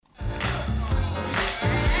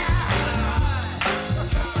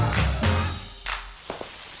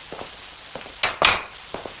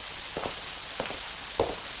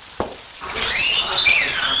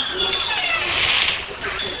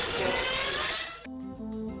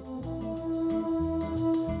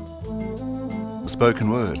Spoken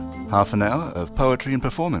Word, half an hour of poetry and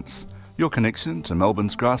performance, your connection to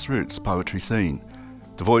Melbourne's grassroots poetry scene,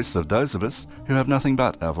 the voice of those of us who have nothing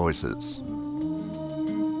but our voices.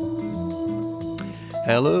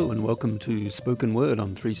 Hello and welcome to Spoken Word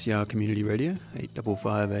on 3CR Community Radio,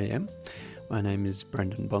 855 AM. My name is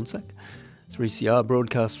Brendan Bonsack. 3CR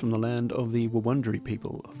broadcasts from the land of the Wurundjeri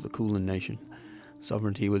people of the Kulin Nation.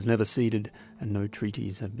 Sovereignty was never ceded and no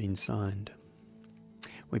treaties have been signed.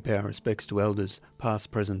 We pay our respects to elders, past,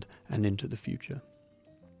 present and into the future.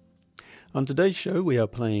 On today's show we are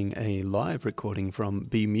playing a live recording from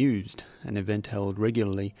Be Mused, an event held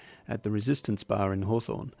regularly at the Resistance Bar in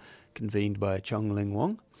Hawthorne, convened by Chong Leng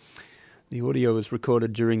Wong. The audio was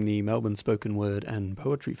recorded during the Melbourne Spoken Word and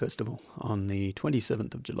Poetry Festival on the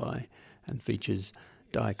 27th of July and features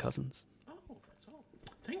Di Cousins.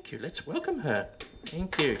 Thank you. Let's welcome her.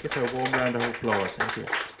 Thank you. Give her a warm round of applause. Thank you.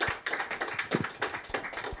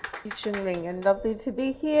 Chungling, and lovely to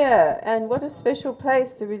be here. And what a special place,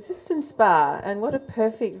 the Resistance Bar, and what a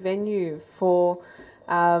perfect venue for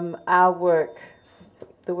our work,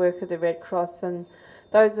 the work of the Red Cross and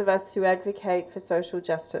those of us who advocate for social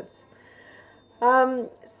justice. I've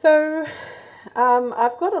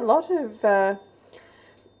got a lot of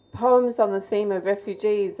poems on the theme of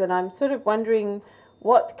refugees, and I'm sort of wondering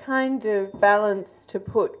what kind of balance to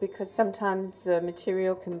put, because sometimes the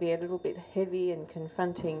material can be a little bit heavy and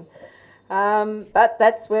confronting. But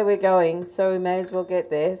that's where we're going, so we may as well get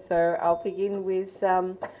there. So I'll begin with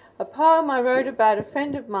a poem I wrote about a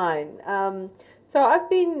friend of mine. So I've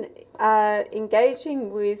been engaging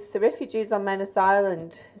with the refugees on Manus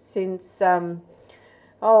Island since 4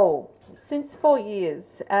 years,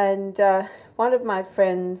 and one of my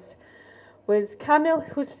friends was Kamil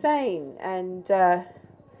Hussein, and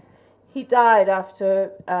he died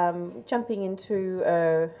after jumping into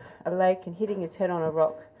a lake and hitting his head on a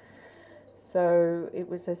rock. So it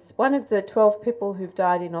was one of the 12 people who've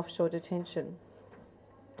died in offshore detention.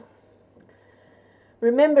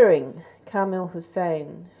 Remembering Kamil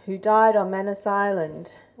Hussein, who died on Manus Island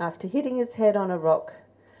after hitting his head on a rock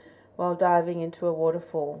while diving into a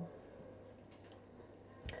waterfall.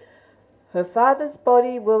 Her father's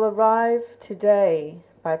body will arrive today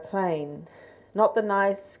by plane, not the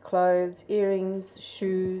nice clothes, earrings,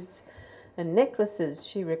 shoes, and necklaces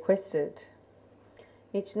she requested.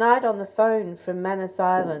 Each night on the phone from Manus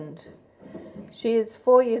Island, she is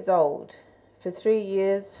 4 years old. For 3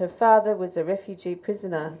 years, her father was a refugee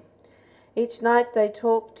prisoner. Each night they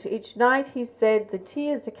talked. Each night he said, "The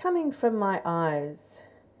tears are coming from my eyes."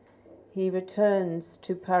 He returns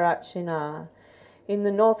to Parachinar, in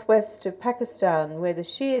the northwest of Pakistan, where the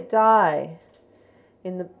Shia die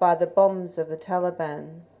by the bombs of the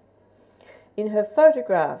Taliban. In her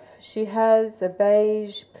photograph, she has a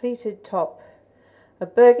beige pleated top, a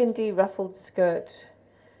burgundy ruffled skirt,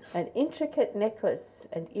 an intricate necklace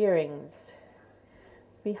and earrings.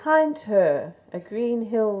 Behind her are green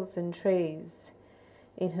hills and trees.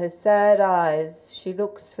 In her sad eyes, she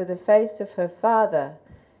looks for the face of her father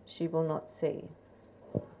she will not see.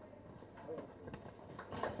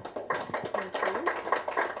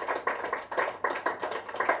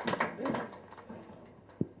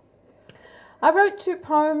 I wrote 2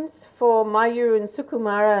 poems for Mayurun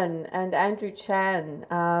Sukumaran and Andrew Chan,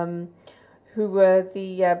 who were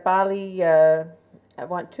the Bali,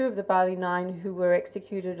 2 of the Bali 9 who were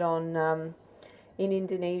executed in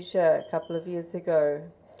Indonesia a couple of years ago.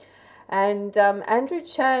 And Andrew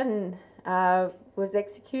Chan was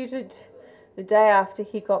executed the day after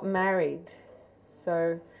he got married.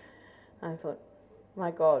 So I thought,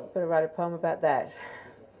 my God, better write a poem about that.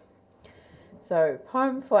 So,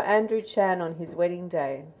 poem for Andrew Chan on his wedding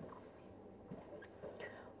day.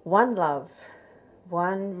 One love,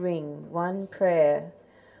 one ring, one prayer,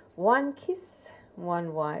 one kiss,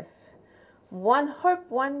 one wife, one hope,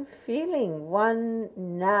 one feeling, one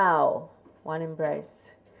now, one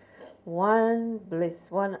embrace, one bliss,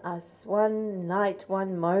 one us, one night,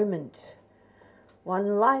 one moment,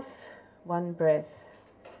 one life, one breath,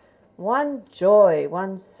 one joy,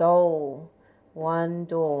 one soul, one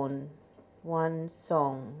dawn, one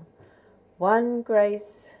song, one grace,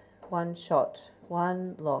 one shot,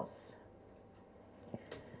 one loss.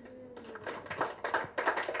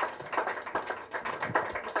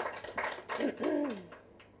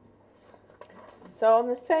 So on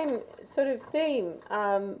the same sort of theme,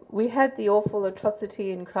 we had the awful atrocity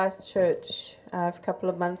in Christchurch a couple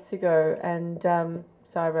of months ago, and so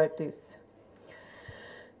I wrote this.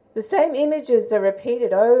 The same images are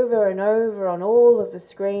repeated over and over on all of the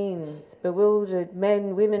screens. Bewildered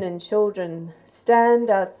men, women and children stand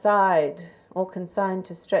outside or consigned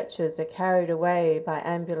to stretchers are carried away by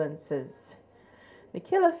ambulances. The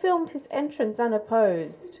killer filmed his entrance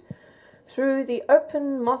unopposed. Through the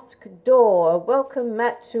open mosque door, a welcome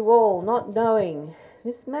mat to all, not knowing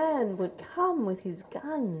this man would come with his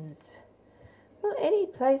guns. Will any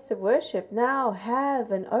place of worship now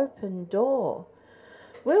have an open door?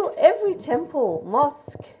 Will every temple,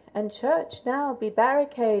 mosque and church now be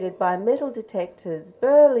barricaded by metal detectors,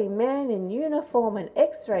 burly men in uniform and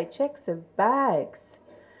x-ray checks of bags?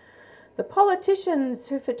 The politicians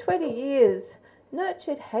who for 20 years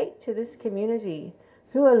nurtured hate to this community,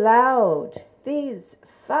 who allowed these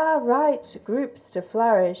far-right groups to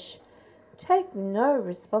flourish, take no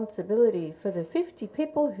responsibility for the 50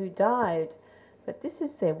 people who died, but this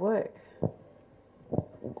is their work.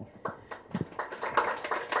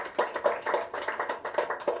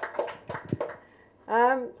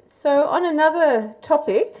 So on another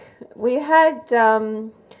topic, we had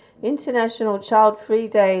International Child Free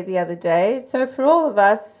Day the other day. So for all of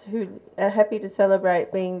us who are happy to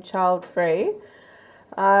celebrate being child free,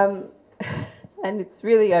 and it's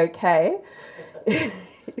really okay,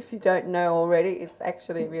 if you don't know already, it's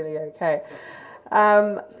actually really okay.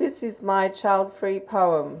 This is my child free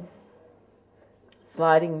poem,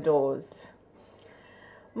 Sliding Doors.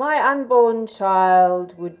 My unborn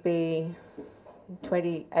child would be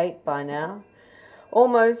 28 by now,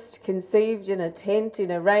 almost conceived in a tent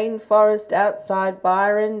in a rainforest outside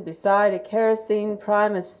Byron, beside a kerosene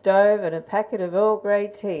primer stove and a packet of Earl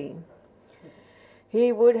Grey tea.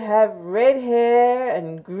 He would have red hair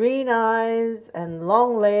and green eyes and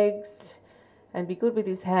long legs and be good with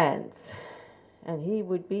his hands, and he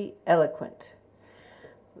would be eloquent.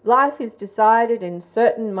 Life is decided in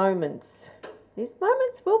certain moments. These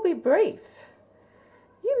moments will be brief.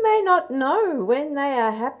 You may not know when they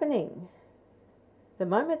are happening. The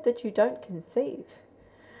moment that you don't conceive.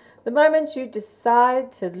 The moment you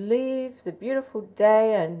decide to leave the beautiful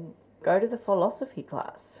day and go to the philosophy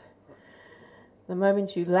class. The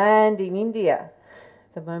moment you land in India.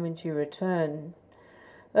 The moment you return.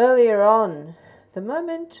 Earlier on, the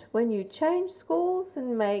moment when you change schools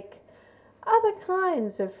and make other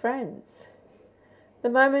kinds of friends. The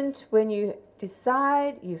moment when you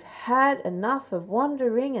decide you've had enough of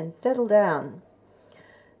wandering and settle down.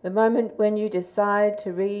 The moment when you decide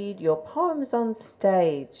to read your poems on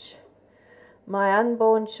stage. My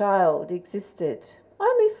unborn child existed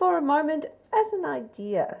only for a moment as an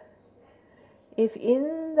idea. If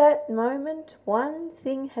in that moment one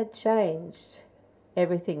thing had changed,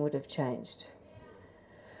 everything would have changed.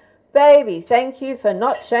 Baby, thank you for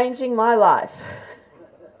not changing my life.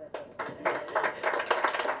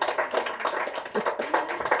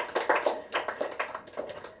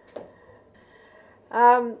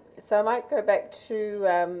 So I might go back to,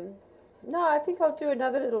 I think I'll do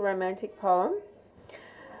another little romantic poem.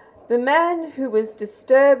 The man who was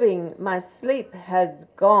disturbing my sleep has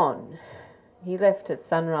gone. He left at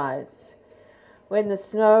sunrise, when the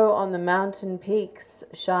snow on the mountain peaks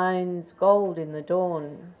shines gold in the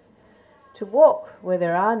dawn, to walk where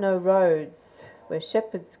there are no roads, where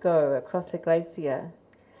shepherds go across a glacier,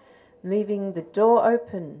 leaving the door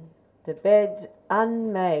open, the bed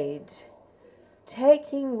unmade,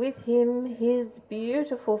 taking with him his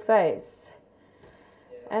beautiful face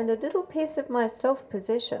and a little piece of my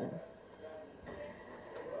self-possession.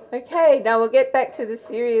 Okay, now we'll get back to the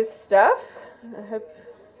serious stuff. I hope.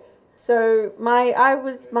 So I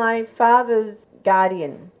was my father's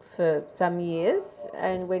guardian for some years,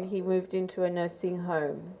 and when he moved into a nursing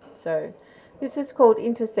home. So this is called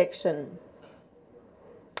Intersection.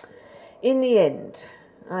 In the end,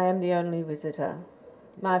 I am the only visitor.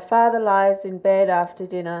 My father lies in bed after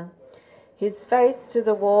dinner, his face to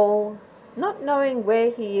the wall, not knowing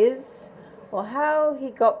where he is or how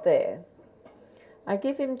he got there. I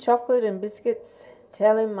give him chocolate and biscuits,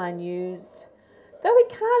 tell him my news. Though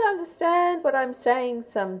he can't understand what I'm saying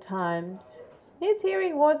sometimes, his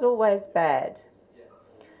hearing was always bad.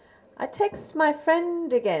 I text my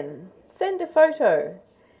friend again, send a photo.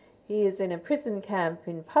 He is in a prison camp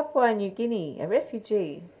in Papua New Guinea, a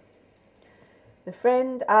refugee. The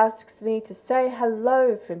friend asks me to say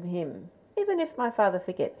hello from him, even if my father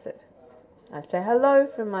forgets it. I say hello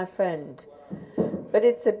from my friend, but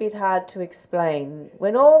it's a bit hard to explain.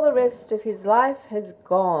 When all the rest of his life has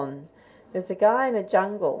gone, there's a guy in a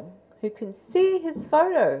jungle who can see his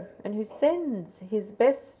photo and who sends his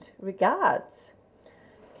best regards.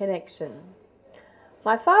 Connection.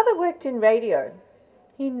 My father worked in radio.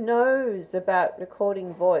 He knows about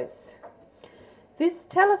recording voice. This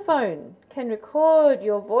telephone can record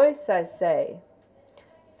your voice, I say.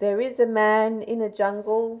 There is a man in a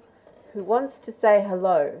jungle who wants to say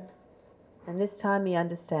hello, and this time he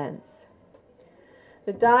understands.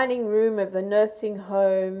 The dining room of the nursing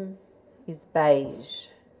home is beige,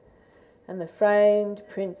 and the framed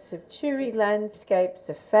prints of cheery landscapes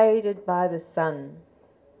are faded by the sun.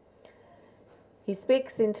 He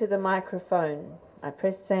speaks into the microphone. I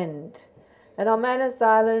press send, and on Manus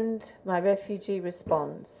Island, my refugee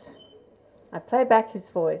responds. I play back his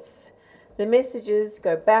voice. The messages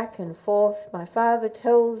go back and forth. My father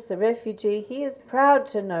tells the refugee he is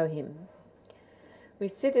proud to know him. We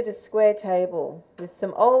sit at a square table with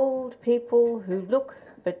some old people who look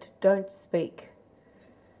but don't speak.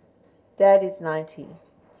 Dad is 90.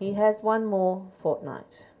 He has one more fortnight.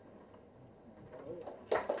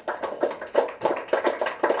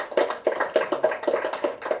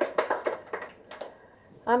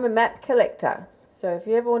 I'm a map collector, so if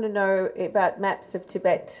you ever want to know about maps of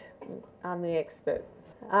Tibet, I'm the expert.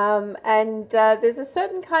 And there's a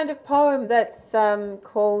certain kind of poem that's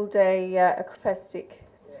called a acrostic,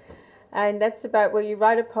 and that's about where you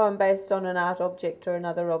write a poem based on an art object or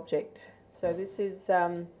another object. So this is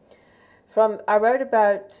I wrote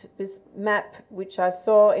about this map which I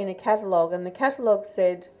saw in a catalogue, and the catalogue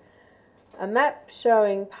said, a map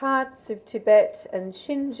showing parts of Tibet and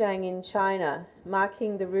Xinjiang in China,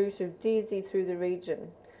 marking the route of DZ through the region.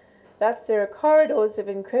 Thus there are corridors of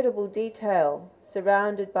incredible detail,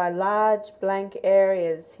 surrounded by large blank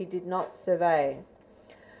areas he did not survey.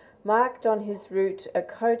 Marked on his route are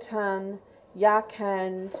Khotan,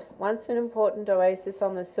 Yarkand, once an important oasis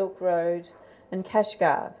on the Silk Road, and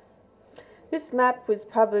Kashgar. This map was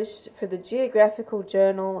published for the Geographical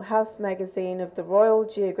Journal House magazine of the Royal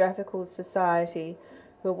Geographical Society,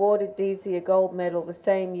 who awarded DZ a gold medal the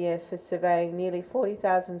same year for surveying nearly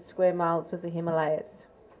 40,000 square miles of the Himalayas.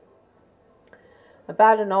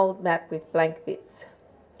 About an old map with blank bits.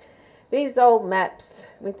 These old maps,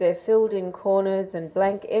 with their filled-in corners and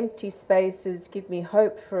blank empty spaces, give me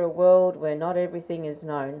hope for a world where not everything is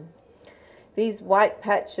known. These white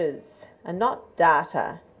patches are not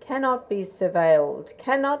data, cannot be surveilled,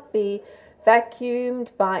 cannot be vacuumed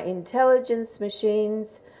by intelligence machines,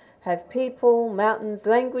 have people, mountains,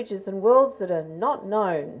 languages and worlds that are not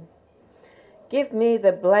known. Give me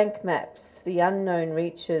the blank maps, the unknown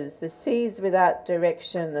reaches, the seas without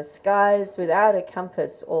direction, the skies without a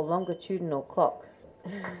compass or longitudinal clock.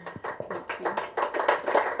 Thank you.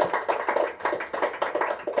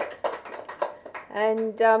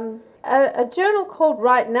 And a journal called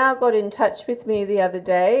Right Now got in touch with me the other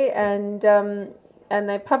day, and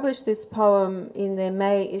they published this poem in their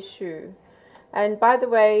May issue. And by the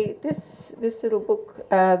way, this little book,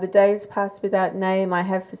 The Days Pass Without Name, I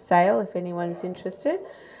have for sale if anyone's interested.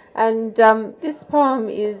 And this poem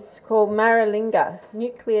is called Maralinga,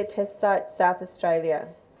 Nuclear Test Site, South Australia.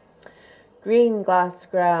 Green glass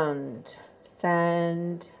ground,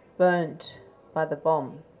 sand burnt by the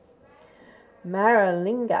bomb.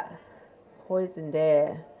 Maralinga, poisoned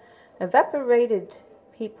air, evaporated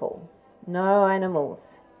people, no animals,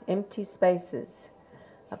 empty spaces,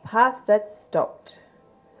 a past that stopped,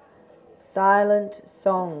 silent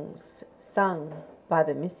songs sung by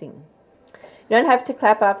the missing. You don't have to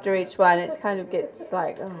clap after each one, it kind of gets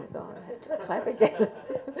like, oh God, I have to clap again.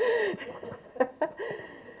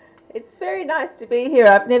 It's very nice to be here.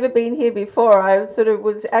 I've never been here before. I sort of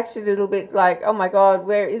was actually a little bit like, oh my God,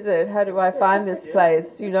 where is it? How do I find this place?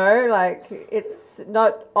 You know, like it's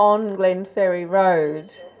not on Glenferrie Road.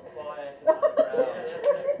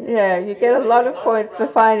 Yeah, you get a lot of points for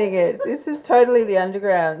finding it. This is totally the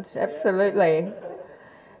underground, absolutely.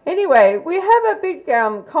 Anyway, we have a big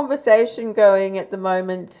conversation going at the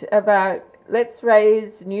moment about let's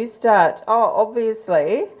raise Newstart. Oh,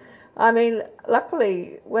 obviously. I mean,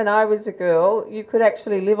 luckily, when I was a girl, you could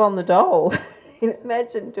actually live on the dole.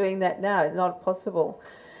 Imagine doing that now. It's not possible.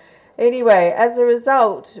 Anyway, as a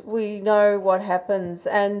result, we know what happens.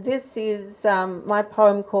 And this is my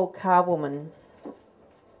poem called Car Woman.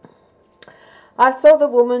 I saw the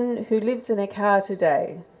woman who lives in a car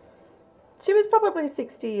today. She was probably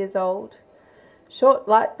 60 years old. Short,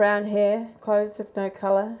 light brown hair, clothes of no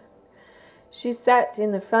colour. She sat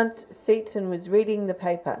in the front seat and was reading the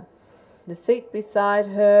paper. The seat beside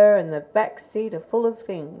her and the back seat are full of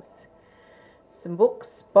things. Some books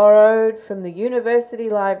borrowed from the university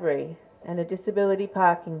library and a disability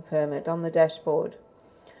parking permit on the dashboard.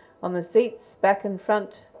 On the seats back and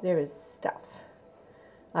front there is stuff.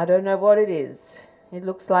 I don't know what it is. It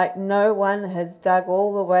looks like no one has dug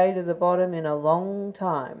all the way to the bottom in a long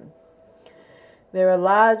time. There are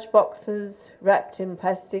large boxes wrapped in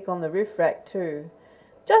plastic on the roof rack too.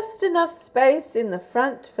 Just enough space in the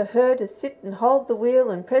front for her to sit and hold the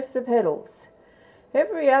wheel and press the pedals.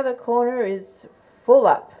 Every other corner is full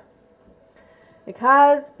up. The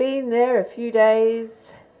car's been there a few days,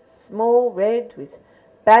 small red with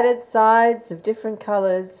battered sides of different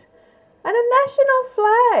colours, and a national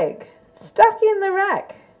flag stuck in the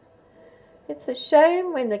rack. It's a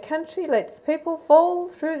shame when the country lets people fall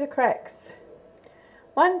through the cracks.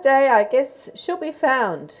 One day I guess she'll be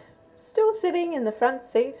found, still sitting in the front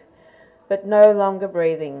seat, but no longer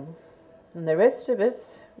breathing. And the rest of us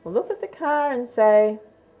will look at the car and say,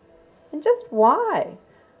 and just why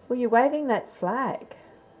were you waving that flag?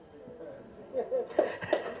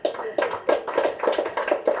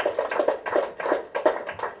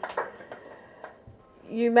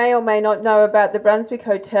 You may or may not know about the Brunswick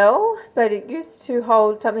Hotel, but it used to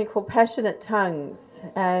hold something called Passionate Tongues,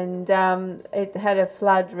 and it had a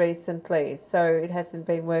flood recently, so it hasn't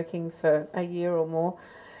been working for a year or more.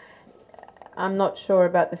 I'm not sure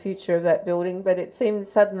about the future of that building, but it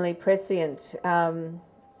seems suddenly prescient.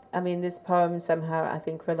 This poem somehow, I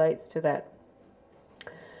think, relates to that.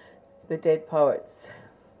 The dead poets.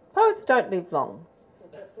 Poets don't live long.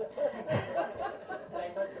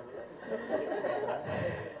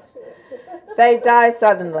 They die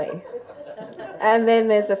suddenly, and then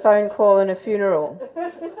there's a phone call and a funeral.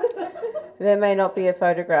 There may not be a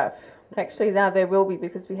photograph. Actually, now there will be,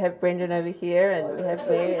 because we have Brendan over here and we have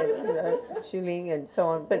Blair and Julie and so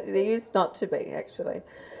on, but there used not to be, actually.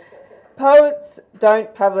 Poets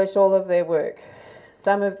don't publish all of their work.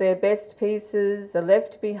 Some of their best pieces are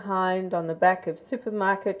left behind on the back of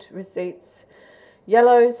supermarket receipts,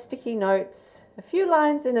 yellow sticky notes, a few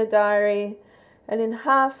lines in a diary, and in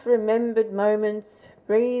half-remembered moments,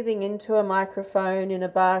 breathing into a microphone in a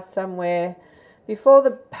bar somewhere, before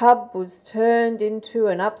the pub was turned into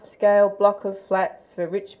an upscale block of flats for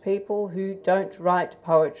rich people who don't write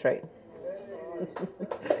poetry.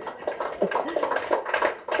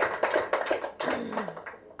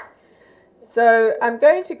 So I'm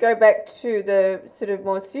going to go back to the sort of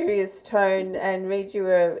more serious tone and read you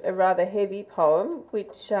a rather heavy poem, which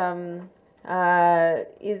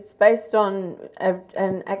is based on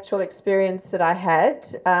an actual experience that I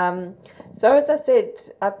had. So as I said,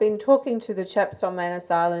 I've been talking to the chaps on Manus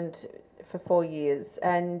Island for 4 years,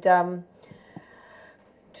 and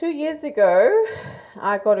 2 years ago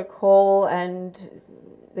I got a call and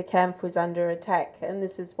the camp was under attack, and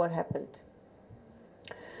this is what happened.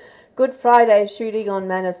 Good Friday shooting on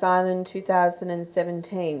Manus Island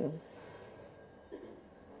 2017.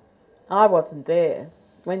 I wasn't there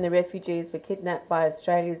when the refugees were kidnapped by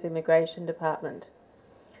Australia's Immigration Department.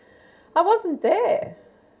 I wasn't there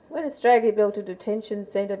when Australia built a detention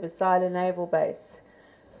centre beside a naval base,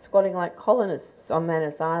 squatting like colonists on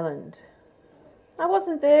Manus Island. I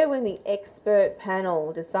wasn't there when the expert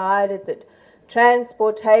panel decided that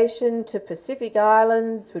transportation to Pacific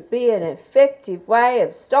Islands would be an effective way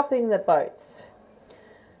of stopping the boats.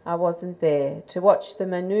 I wasn't there to watch the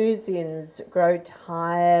Manusians grow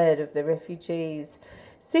tired of the refugees,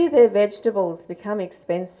 see their vegetables become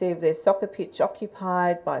expensive, their soccer pitch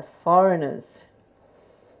occupied by foreigners.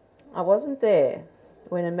 I wasn't there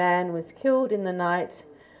when a man was killed in the night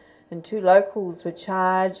and 2 locals were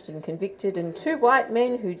charged and convicted, and 2 white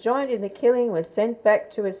men who joined in the killing were sent back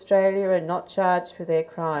to Australia and not charged for their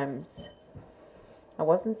crimes. I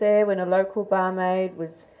wasn't there when a local barmaid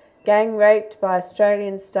was gang raped by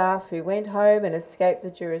Australian staff who went home and escaped the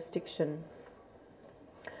jurisdiction.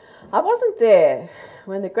 I wasn't there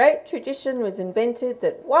when the great tradition was invented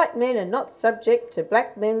that white men are not subject to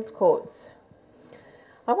black men's courts.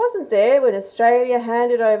 I wasn't there when Australia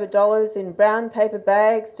handed over dollars in brown paper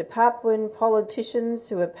bags to Papuan politicians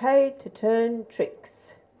who were paid to turn tricks.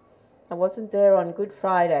 I wasn't there on Good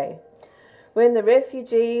Friday when the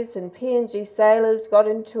refugees and PNG sailors got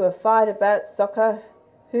into a fight about soccer,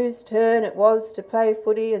 whose turn it was to play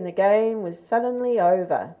footy, and the game was suddenly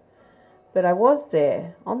over. But I was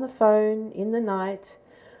there on the phone in the night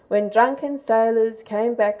when drunken sailors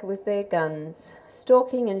came back with their guns,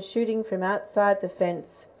 stalking and shooting from outside the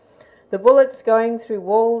fence, the bullets going through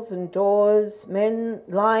walls and doors, men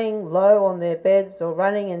lying low on their beds or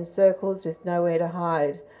running in circles with nowhere to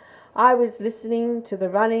hide. I was listening to the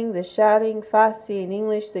running, the shouting, Farsi in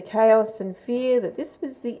English, the chaos and fear that this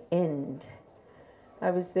was the end.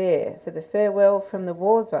 I was there for the farewell from the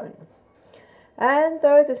war zone. And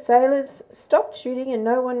though the sailors stopped shooting and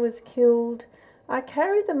no one was killed, I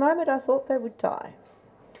carried the moment I thought they would die.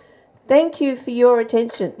 Thank you for your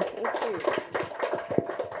attention. Thank you.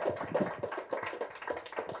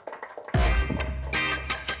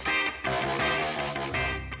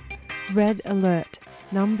 Red alert.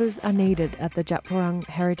 Numbers are needed at the Djab Wurrung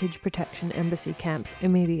Heritage Protection Embassy camps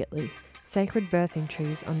immediately. Sacred birthing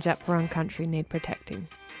trees on Djab Wurrung country need protecting.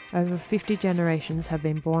 Over 50 generations have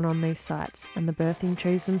been born on these sites, and the birthing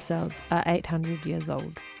trees themselves are 800 years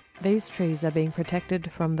old. These trees are being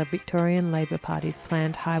protected from the Victorian Labor Party's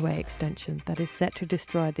planned highway extension that is set to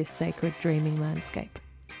destroy this sacred dreaming landscape.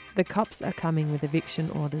 The cops are coming with eviction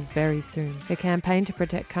orders very soon. The campaign to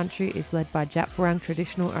protect country is led by Djab Wurrung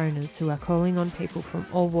traditional owners who are calling on people from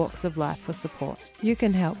all walks of life for support. You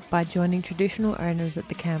can help by joining traditional owners at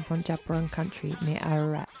the camp on Djab Wurrung country near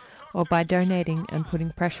Ararat, or by donating and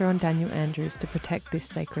putting pressure on Daniel Andrews to protect this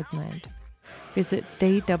sacred land. Visit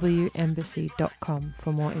dwembassy.com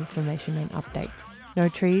for more information and updates. No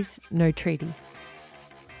trees, no treaty.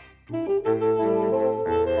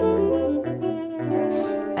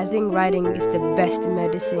 I think writing is the best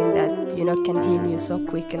medicine that, can heal you so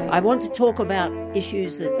quickly. I want to talk about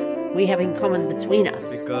issues that we have in common between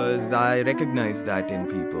us. Because I recognize that in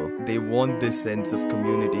people. They want this sense of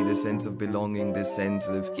community, this sense of belonging, this sense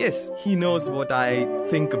of, yes, he knows what I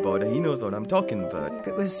think about it, he knows what I'm talking about.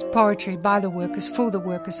 It was poetry by the workers, for the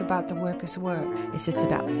workers, about the workers' work. It's just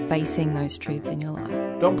about facing those truths in your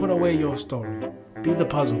life. Don't put away your story. Be the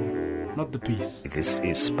puzzle, not the piece. This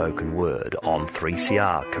is Spoken Word on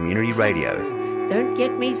 3CR Community Radio. Don't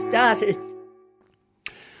get me started.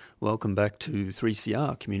 Welcome back to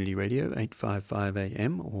 3CR Community Radio, 855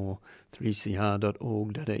 AM or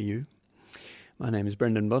 3cr.org.au. My name is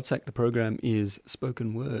Brendan Bonsack. The program is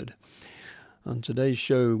Spoken Word. On today's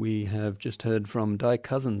show, we have just heard from Di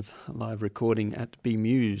Cousins, a live recording at Be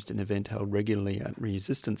Mused, an event held regularly at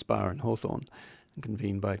Resistance Bar in Hawthorne and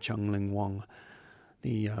convened by Chung Ling Wong.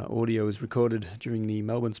 The audio was recorded during the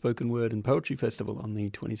Melbourne Spoken Word and Poetry Festival on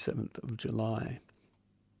the 27th of July.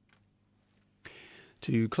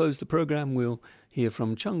 To close the program, we'll hear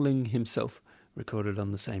from Chung Ling himself, recorded on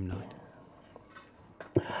the same night.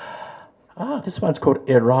 This one's called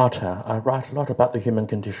Errata. I write a lot about the human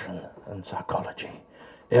condition and psychology.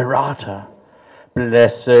 Errata.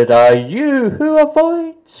 Blessed are you who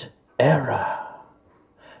avoids error.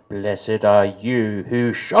 Blessed are you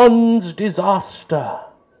who shuns disaster,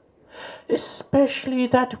 especially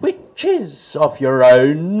that which is of your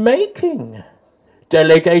own making,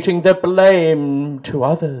 delegating the blame to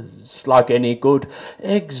others like any good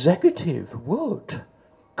executive would,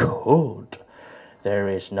 could. There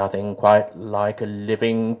is nothing quite like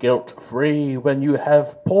living guilt-free when you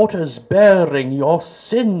have porters bearing your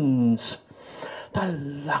sins. The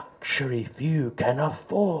luxury few can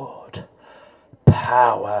afford.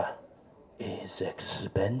 Power is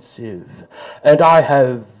expensive, and I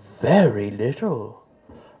have very little.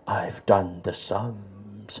 I've done the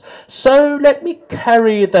sums, so let me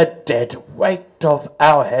carry the dead weight of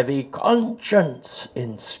our heavy conscience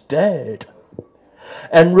instead,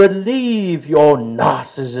 and relieve your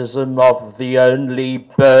narcissism of the only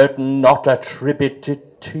burden not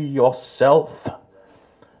attributed to yourself,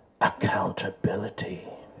 accountability.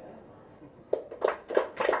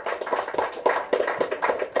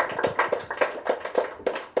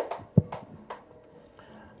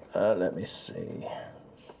 Let me see.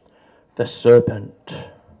 The serpent.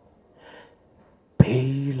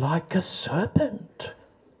 Be like a serpent.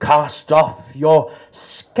 Cast off your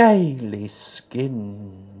scaly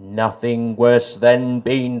skin. Nothing worse than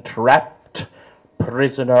being trapped,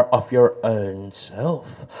 prisoner of your own self,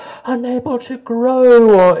 unable to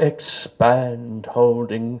grow or expand,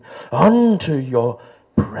 holding on to your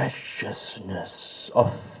preciousness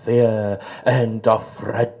of fear and of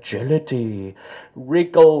fragility.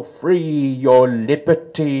 Wriggle free your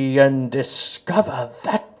liberty and discover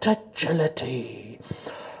that agility.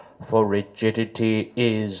 For rigidity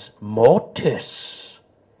is mortis,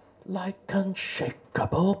 like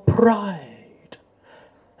unshakable pride,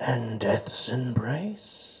 and death's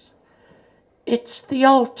embrace. It's the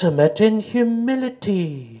ultimate in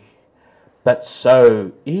humility, but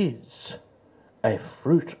so is a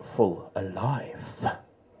fruitful life.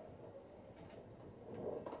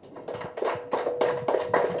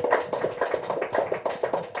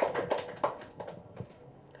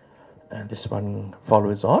 And this one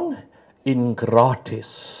follows on. In gratis,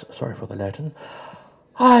 sorry for the Latin,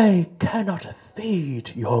 I cannot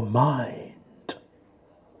feed your mind.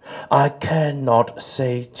 I cannot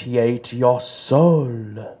satiate your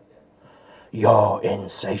soul. Your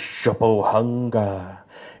insatiable hunger,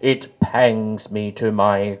 it pangs me to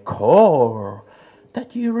my core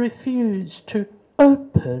that you refuse to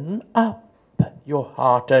open up your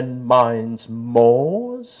heart and mind's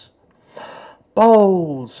maws.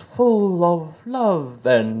 Bowls full of love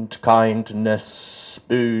and kindness,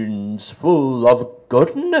 spoons full of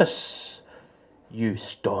goodness, you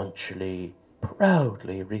staunchly,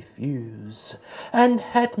 proudly refuse, and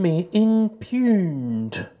had me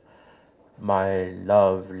impugned. My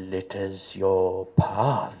love litters your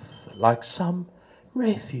path like some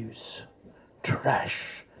refuse, trash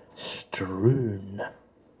strewn.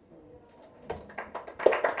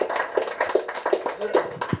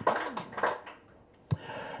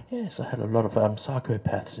 Yes, I had a lot of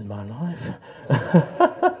psychopaths in my life.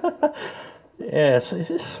 Yes,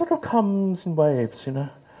 it sort of comes in waves, you know.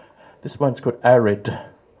 This one's called Arid.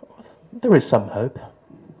 There is some hope.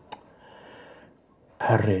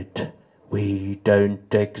 Arid, we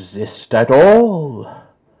don't exist at all.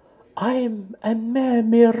 I'm a mere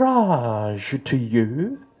mirage to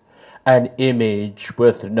you, an image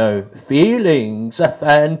with no feelings, a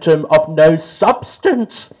phantom of no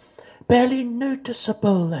substance, barely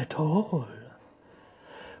noticeable at all.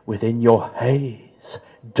 Within your haze,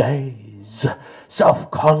 daze,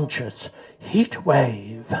 self-conscious heat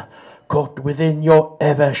wave, caught within your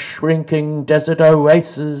ever-shrinking desert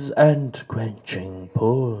oasis and quenching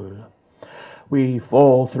pool. We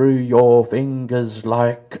fall through your fingers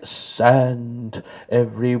like sand.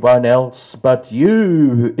 Everyone else but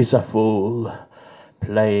you is a fool,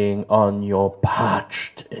 playing on your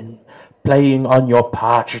parched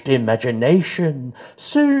imagination.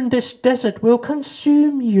 Soon this desert will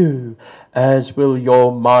consume you, as will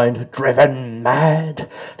your mind driven mad.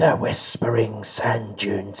 The whispering sand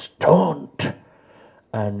dunes taunt,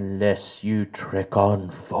 unless you trek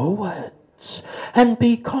on forwards and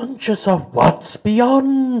be conscious of what's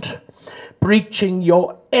beyond, breaching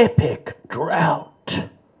your epic drought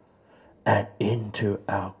and into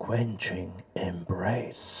our quenching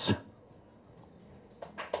embrace.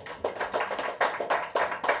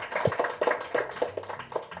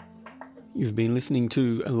 You've been listening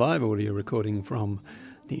to a live audio recording from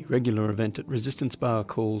the regular event at Resistance Bar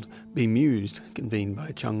called Bemused, convened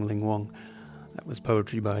by Chung Ling Wong. That was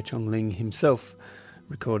poetry by Chung Ling himself,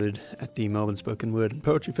 recorded at the Melbourne Spoken Word and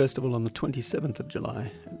Poetry Festival on the 27th of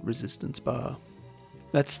July at Resistance Bar.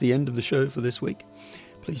 That's the end of the show for this week.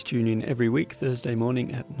 Please tune in every week, Thursday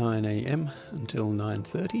morning at 9 a.m. until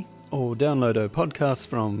 9:30, or download our podcasts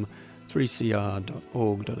from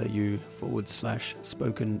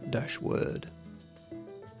 3cr.org.au/spoken-word.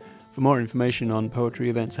 For more information on poetry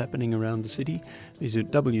events happening around the city,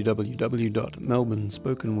 visit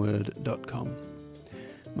www.melbournespokenword.com.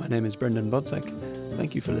 My name is Brendan Bodsack.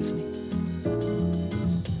 Thank you for listening.